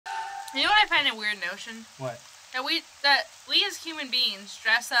You know what I find a weird notion? What? That we as human beings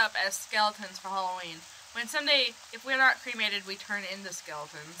dress up as skeletons for Halloween. When someday, if we're not cremated, we turn into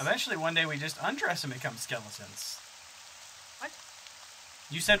skeletons. Eventually, one day we just undress and become skeletons. What?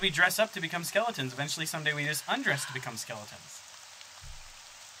 You said we dress up to become skeletons. Eventually, someday we just undress to become skeletons.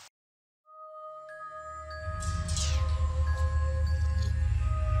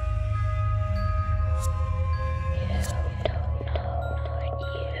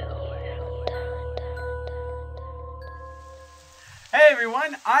 Hey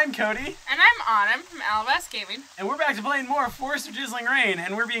everyone, I'm Cody. And I'm Autumn from Alavas Gaming. And we're back to playing more Forest of Drizzling Rain,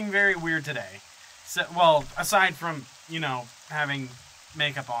 and we're being very weird today. So, well, aside from, you know, having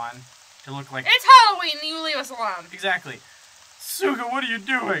makeup on to look like... It's Halloween, you leave us alone. Exactly. Suga, what are you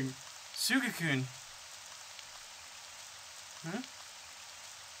doing? Suga-kun. Huh?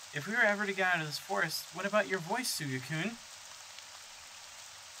 If we were ever to get out of this forest, what about your voice, Suga-kun?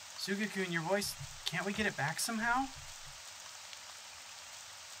 Suga-kun, your voice, can't we get it back somehow?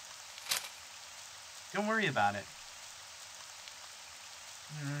 Don't worry about it.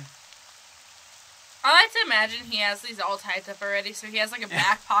 I like to imagine he has these all typed up already, so he has like a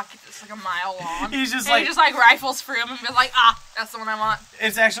back pocket that's like a mile long. He's just and like... he just like rifles through him and be like, ah, that's the one I want.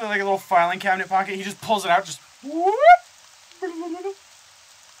 It's actually like a little filing cabinet pocket. He just pulls it out, just... Whoop!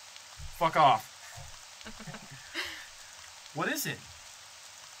 Fuck off. What is it?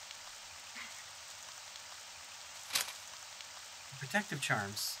 Protective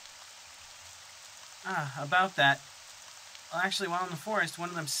charms. Ah, about that. Well, actually, while in the forest, one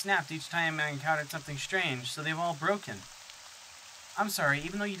of them snapped each time I encountered something strange, so they've all broken. I'm sorry,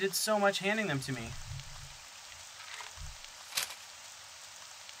 even though you did so much handing them to me.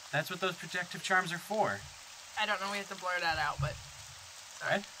 That's what those protective charms are for. I don't know, we have to blur that out, but...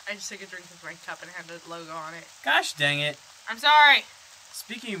 Sorry. What? I just took a drink of my cup and it had the logo on it. Gosh dang it. I'm sorry!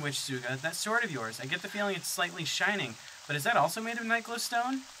 Speaking of which, Suga, that sword of yours, I get the feeling it's slightly shining, but is that also made of night glow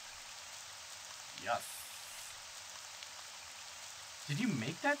stone? Yuck. Did you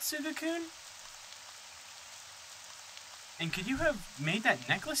make that, Suga-kun? And could you have made that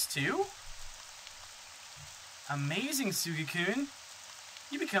necklace too? Amazing, Suga-kun.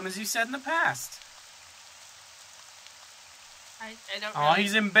 You become as you said in the past. I don't Oh, really...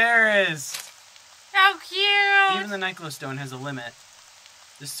 he's embarrassed. How cute! Even the night glow stone has a limit.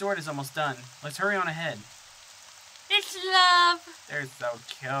 This sword is almost done. Let's hurry on ahead. It's love! They're so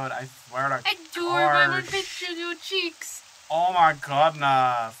cute, I swear to Adorable, I want to picture your cheeks. Oh my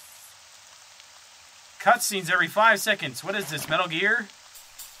goodness. Cutscenes every 5 seconds. What is this, Metal Gear?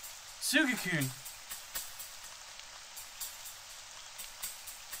 Suga-kun.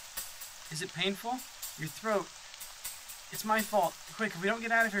 Is it painful? Your throat. It's my fault. Quick, if we don't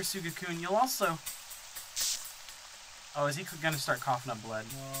get out of here, Suga-kun, you'll also... Oh, is he gonna start coughing up blood?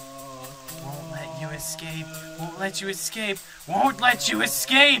 Won't let you escape. Won't let you escape. Won't let you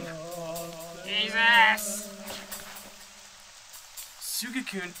escape! Jesus!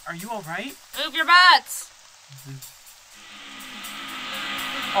 Suga-kun, are you alright? Move your butts!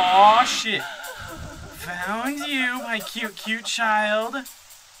 Aw, shit. Found you, my cute, cute child.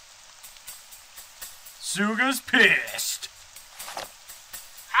 Suga's pissed.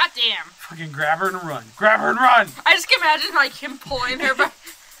 Hot damn. Fucking grab her and run. Grab her and run! I just can imagine like him pulling her by...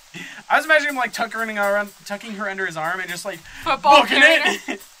 I was imagining him like tucking her under his arm and just like Football booking carrying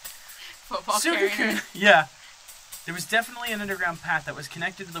it. Football carrying Suga-kun. her. Yeah. There was definitely an underground path that was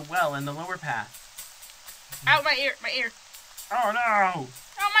connected to the well in the lower path. Out my ear, my ear. Oh no!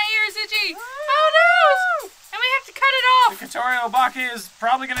 Oh, my ear is itchy. Oh no! And we have to cut it off. The Katorio Obake is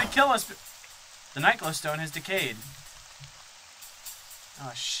probably gonna kill us. But the night glow stone has decayed.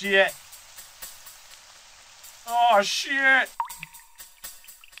 Oh shit! Oh shit!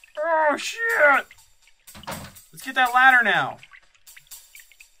 Oh shit! Let's get that ladder now.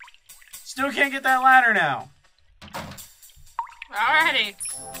 Still can't get that ladder now. Alrighty.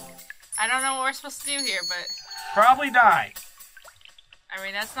 I don't know what we're supposed to do here, but... Probably die. I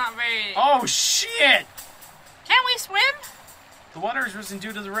mean, that's not very... Oh shit! Can't we swim? The water has risen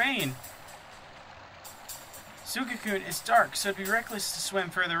due to the rain. Suga-kun, it's dark, so it'd be reckless to swim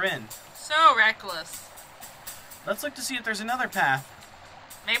further in. So reckless. Let's look to see if there's another path.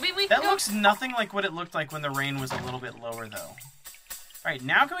 Maybe we can That go... looks nothing like what it looked like when the rain was a little bit lower, though. Alright,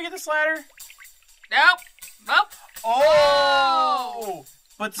 now can we get this ladder? Nope. Nope. Oh!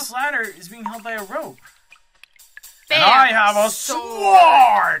 But this ladder is being held by a rope. Bam. And I have a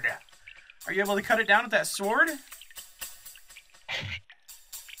sword! Are you able to cut it down with that sword? Fuck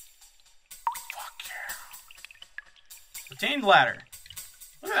yeah. Retained ladder.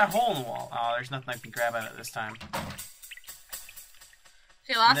 Look at that hole in the wall. Oh, there's nothing I can grab at it this time.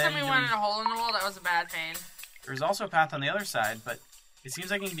 Okay, last time we went in a hole in the wall, that was a bad pain. There's also a path on the other side, but it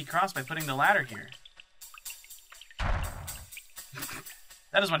seems like it can be crossed by putting the ladder here.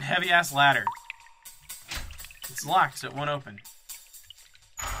 That is one heavy-ass ladder. It's locked, so it won't open.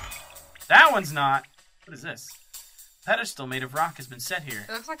 That one's not. What is this? A pedestal made of rock has been set here.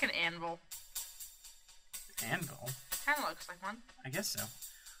 It looks like an anvil. Anvil? Kind of looks like one. I guess so.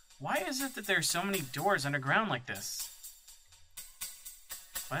 Why is it that there's so many doors underground like this?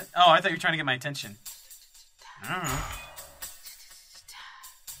 What? Oh, I thought you were trying to get my attention. I don't know.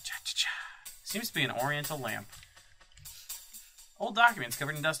 Seems to be an oriental lamp. Old documents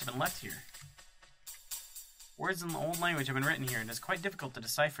covered in dust have been left here. Words in the old language have been written here, and it's quite difficult to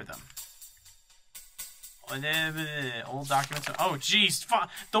decipher them. Old documents. Oh, jeez.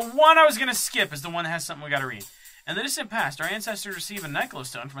 The one I was going to skip is the one that has something we got to read. In the distant past, our ancestors received a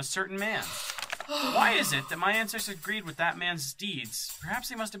Nyclostone from a certain man. Why is it that my ancestors agreed with that man's deeds? Perhaps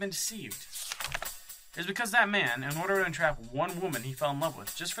they must have been deceived. It is because that man, in order to entrap one woman he fell in love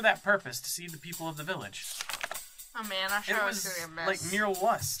with, just for that purpose, deceived the people of the village. Oh man, I sure was going to get like mere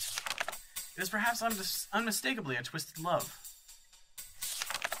lust. It was perhaps unmistakably a twisted love.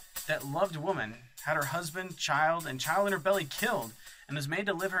 That loved woman had her husband, child, and child in her belly killed, and was made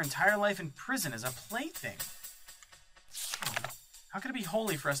to live her entire life in prison as a plaything. How could it be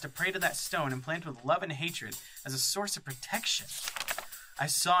holy for us to pray to that stone and plant with love and hatred as a source of protection? I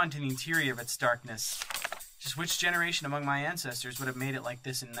saw into the interior of its darkness. Just which generation among my ancestors would have made it like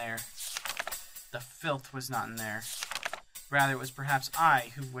this in there? The filth was not in there. Rather, it was perhaps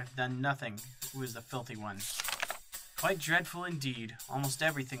I who had done nothing, who was the filthy one. Quite dreadful indeed. Almost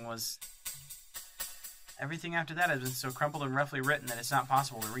everything was... Everything after that has been so crumpled and roughly written that it's not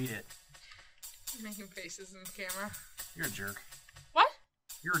possible to read it. You're making faces in the camera. You're a jerk. What?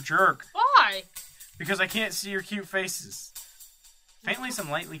 You're a jerk. Why? Because I can't see your cute faces. Faintly, some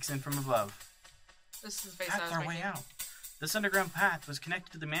light leaks in from above. This is the face Path I was our making. way out. This underground path was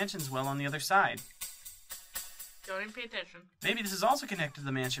connected to the mansion's well on the other side. Don't even pay attention. Maybe this is also connected to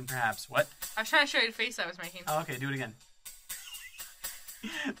the mansion, perhaps. What? I was trying to show you the face I was making. Oh, okay, do it again.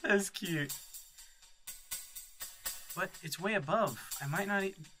 That's cute. But it's way above. I might not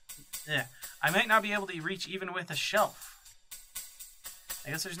be able to reach even with a shelf.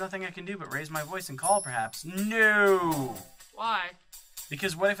 I guess there's nothing I can do but raise my voice and call, perhaps. No! Why?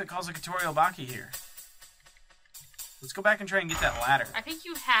 Because what if it calls a Katorio Baki here? Let's go back and try and get that ladder. I think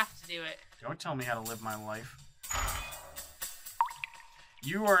you have to do it. Don't tell me how to live my life.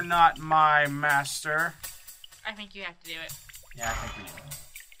 You are not my master. I think you have to do it. Yeah, I think we do.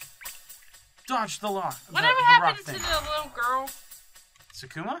 Dodge the lock. Whatever happened to the little girl?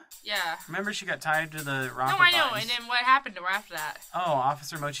 Sakuma? Yeah. Remember she got tied to the rocket No, I know. bodies? And then what happened to her after that? Oh,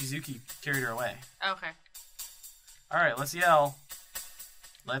 Officer Mochizuki carried her away. Okay. Alright, let's yell.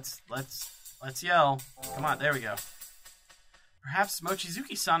 Let's yell. Come on, there we go. Perhaps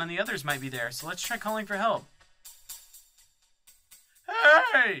Mochizuki-san and the others might be there, so let's try calling for help.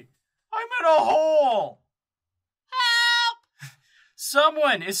 Hey! I'm in a hole! Help!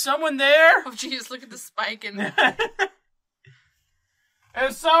 Someone! Is someone there? Oh, jeez, look at the spike in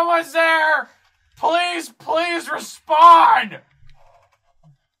If someone's there, please respond!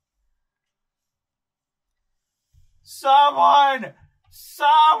 Someone!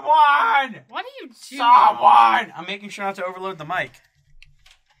 What are you doing? Someone! I'm making sure not to overload the mic.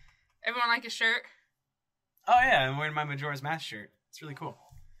 Everyone like his shirt? Oh yeah, I'm wearing my Majora's Mask shirt. It's really cool.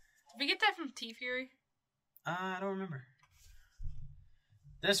 Did we get that from T-Fury? I don't remember.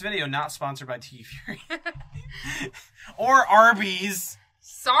 This video not sponsored by T-Fury. Or Arby's.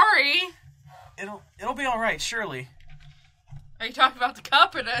 Sorry. It'll be alright, surely. Are you talking about the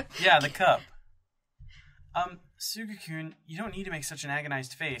cup or the... Yeah, the cup. Suga-kun, you don't need to make such an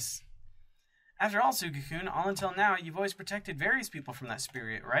agonized face. After all, Suga-kun, all until now, you've always protected various people from that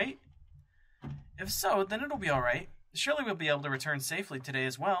spirit, right? If so, then it'll be alright. Surely we'll be able to return safely today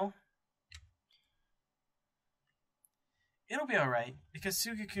as well. It'll be alright, because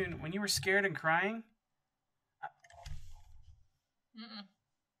Suga-kun, when you were scared and crying...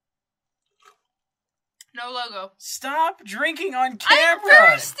 No logo. Stop drinking on camera! I'm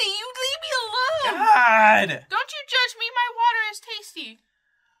thirsty! You leave me alone! God! Don't you judge me, my water is tasty.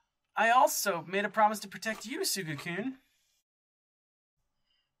 I also made a promise to protect you, Suga-kun.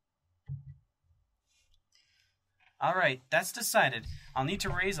 Alright, that's decided. I'll need to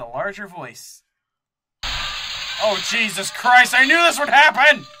raise a larger voice. Oh, Jesus Christ! I knew this would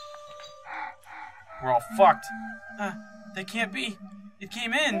happen! We're all fucked. They can't be. It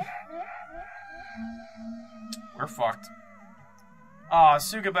came in. We're fucked. Aw,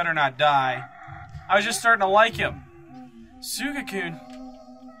 Suga better not die. I was just starting to like him. Suga-kun,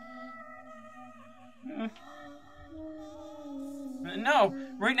 No,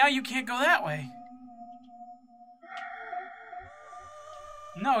 right now you can't go that way.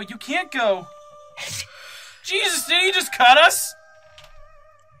 No, you can't go. Jesus, did he just cut us?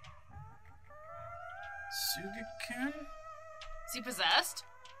 Suga-kun? Is he possessed?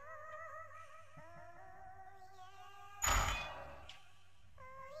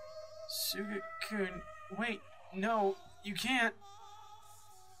 Suga-kun, wait, no, you can't.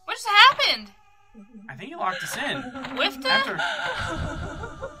 What just happened? I think he locked us in. Whiffed After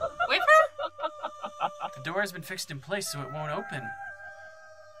Whiffer? the door has been fixed in place so it won't open.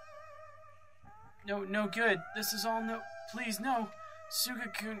 No, no good. This is all no. Please, no.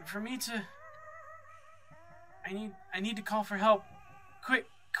 Suga-kun, for me to. I need to call for help. Quick,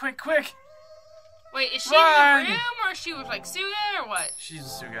 quick, quick! Wait, is she Run! in the room or is she with like Suga or what? She's a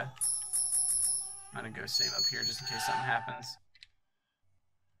Suga. I'm gonna go save up here just in case something happens.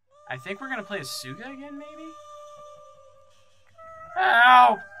 I think we're gonna play as Suga again, maybe?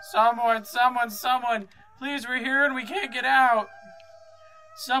 Help! Someone, someone, someone! Please, we're here and we can't get out!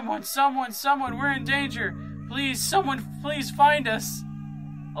 Someone, someone, someone, we're in danger! Please, someone, please find us!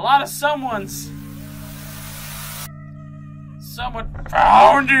 A lot of someones! Someone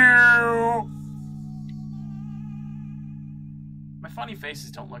found you! My funny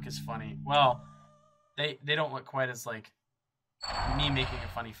faces don't look as funny. Well, they don't look quite as, like, me making a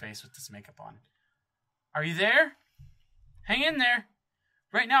funny face with this makeup on. Are you there? Hang in there.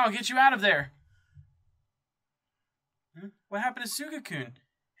 Right now, I'll get you out of there. What happened to Suga-kun?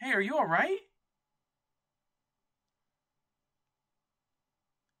 Hey, are you alright?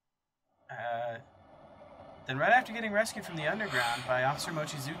 Then right after getting rescued from the underground by Officer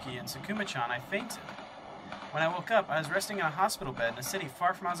Mochizuki and Sakuma-chan, I fainted. When I woke up, I was resting in a hospital bed in a city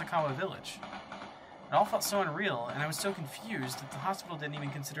far from Azakawa Village. It all felt so unreal, and I was so confused that the hospital didn't even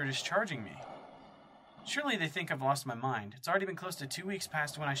consider discharging me. Surely they think I've lost my mind. It's already been close to 2 weeks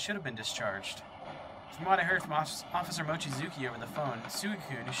past when I should have been discharged. From what I heard from Officer Mochizuki over the phone,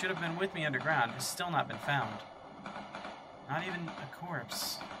 Suga-kun, who should have been with me underground, has still not been found. Not even a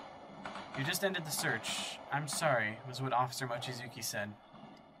corpse. You just ended the search. I'm sorry, was what Officer Mochizuki said.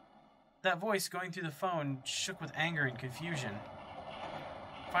 That voice going through the phone shook with anger and confusion.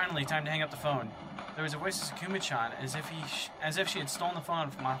 Finally, time to hang up the phone. There was a voice of Sakuma-chan as if she had stolen the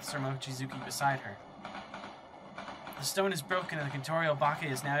phone from Officer Mochizuki beside her. The stone is broken and the Kentorio Bake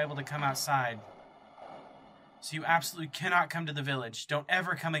is now able to come outside. So you absolutely cannot come to the village. Don't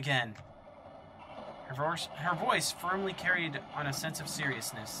ever come again. Her voice firmly carried on a sense of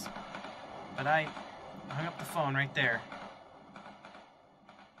seriousness. But I hung up the phone right there.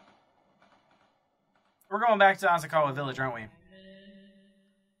 We're going back to Azakawa Village, aren't we?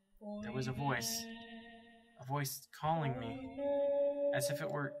 There was a voice calling me, as if it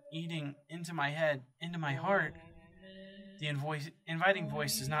were eating into my head, into my heart. The inviting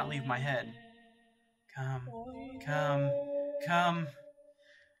voice does not leave my head. Come, come, come,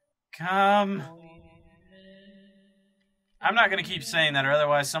 come. I'm not going to keep saying that, or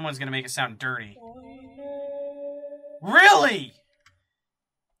otherwise someone's going to make it sound dirty. Really?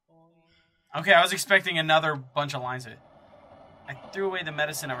 Okay, I was expecting another bunch of lines of it. I threw away the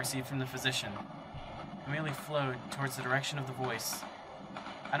medicine I received from the physician. I merely flowed towards the direction of the voice.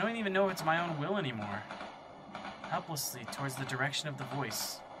 I don't even know if it's my own will anymore. Helplessly towards the direction of the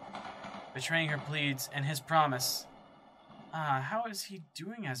voice. Betraying her pleads and his promise. How is he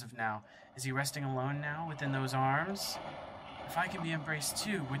doing as of now? Is he resting alone now within those arms? If I can be embraced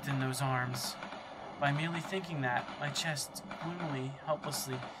too within those arms. By merely thinking that, my chest, gloomily,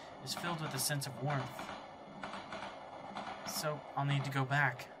 helplessly, is filled with a sense of warmth. So I'll need to go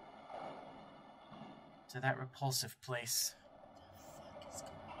back. To that repulsive place.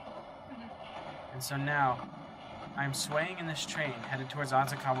 And so now, I am swaying in this train headed towards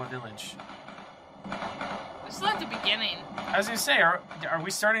Azakawa Village. This is like the beginning. I was gonna say, are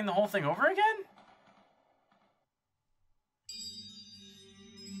we starting the whole thing over again?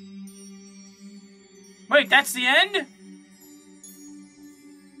 Wait, that's the end?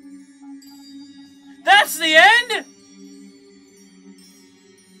 That's the end?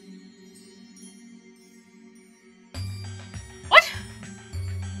 What?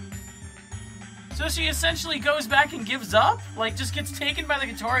 So she essentially goes back and gives up? Like, just gets taken by the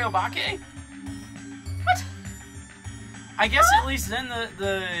Kentorio Bake? What? I guess at least then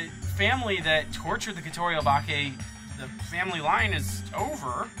the family that tortured the Kentorio Bake, the family line is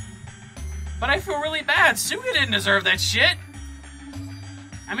over. But I feel really bad. Suga didn't deserve that shit.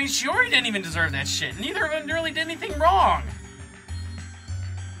 I mean, Shiori didn't even deserve that shit. Neither of them really did anything wrong.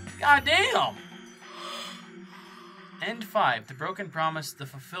 God damn. End 5. The broken promise, the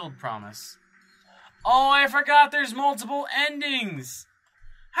fulfilled promise. Oh, I forgot there's multiple endings.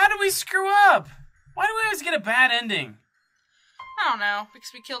 How did we screw up? Why do we always get a bad ending? I don't know. Because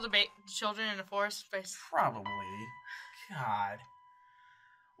we killed the children in the forest. Probably. God.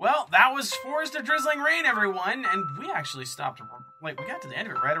 Well, that was Forest of Drizzling Rain, everyone. And we actually stopped, like, we got to the end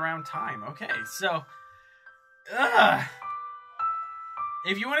of it right around time. Okay, so...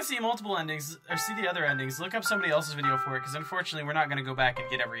 If you want to see multiple endings, or see the other endings, look up somebody else's video for it, because unfortunately we're not going to go back and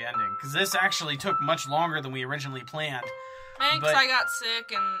get every ending. Because this actually took much longer than we originally planned. Thanks, I got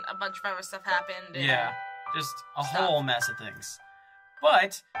sick and a bunch of other stuff happened. Yeah, just a whole mess of things.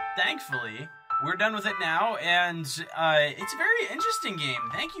 But, thankfully, we're done with it now, and it's a very interesting game.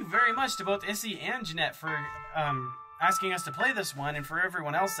 Thank you very much to both Issy and Jeanette for asking us to play this one, and for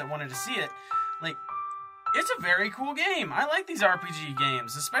everyone else that wanted to see it. Like, it's a very cool game. I like these RPG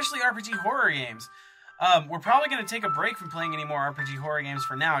games, especially RPG horror games. We're probably going to take a break from playing any more RPG horror games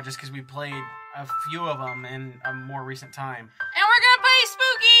for now, just because we played a few of them in a more recent time. And we're going to play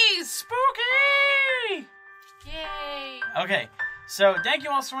Spookies! Spooky! Yay! Okay, so thank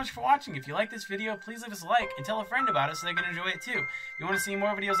you all so much for watching. If you like this video, please leave us a like and tell a friend about it so they can enjoy it too. If you want to see more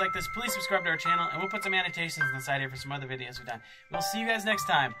videos like this, please subscribe to our channel, and we'll put some annotations on the side here for some other videos we've done. We'll see you guys next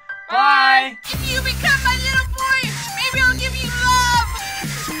time. Bye! If you become my little boy, maybe I'll give you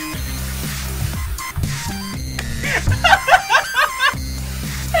love!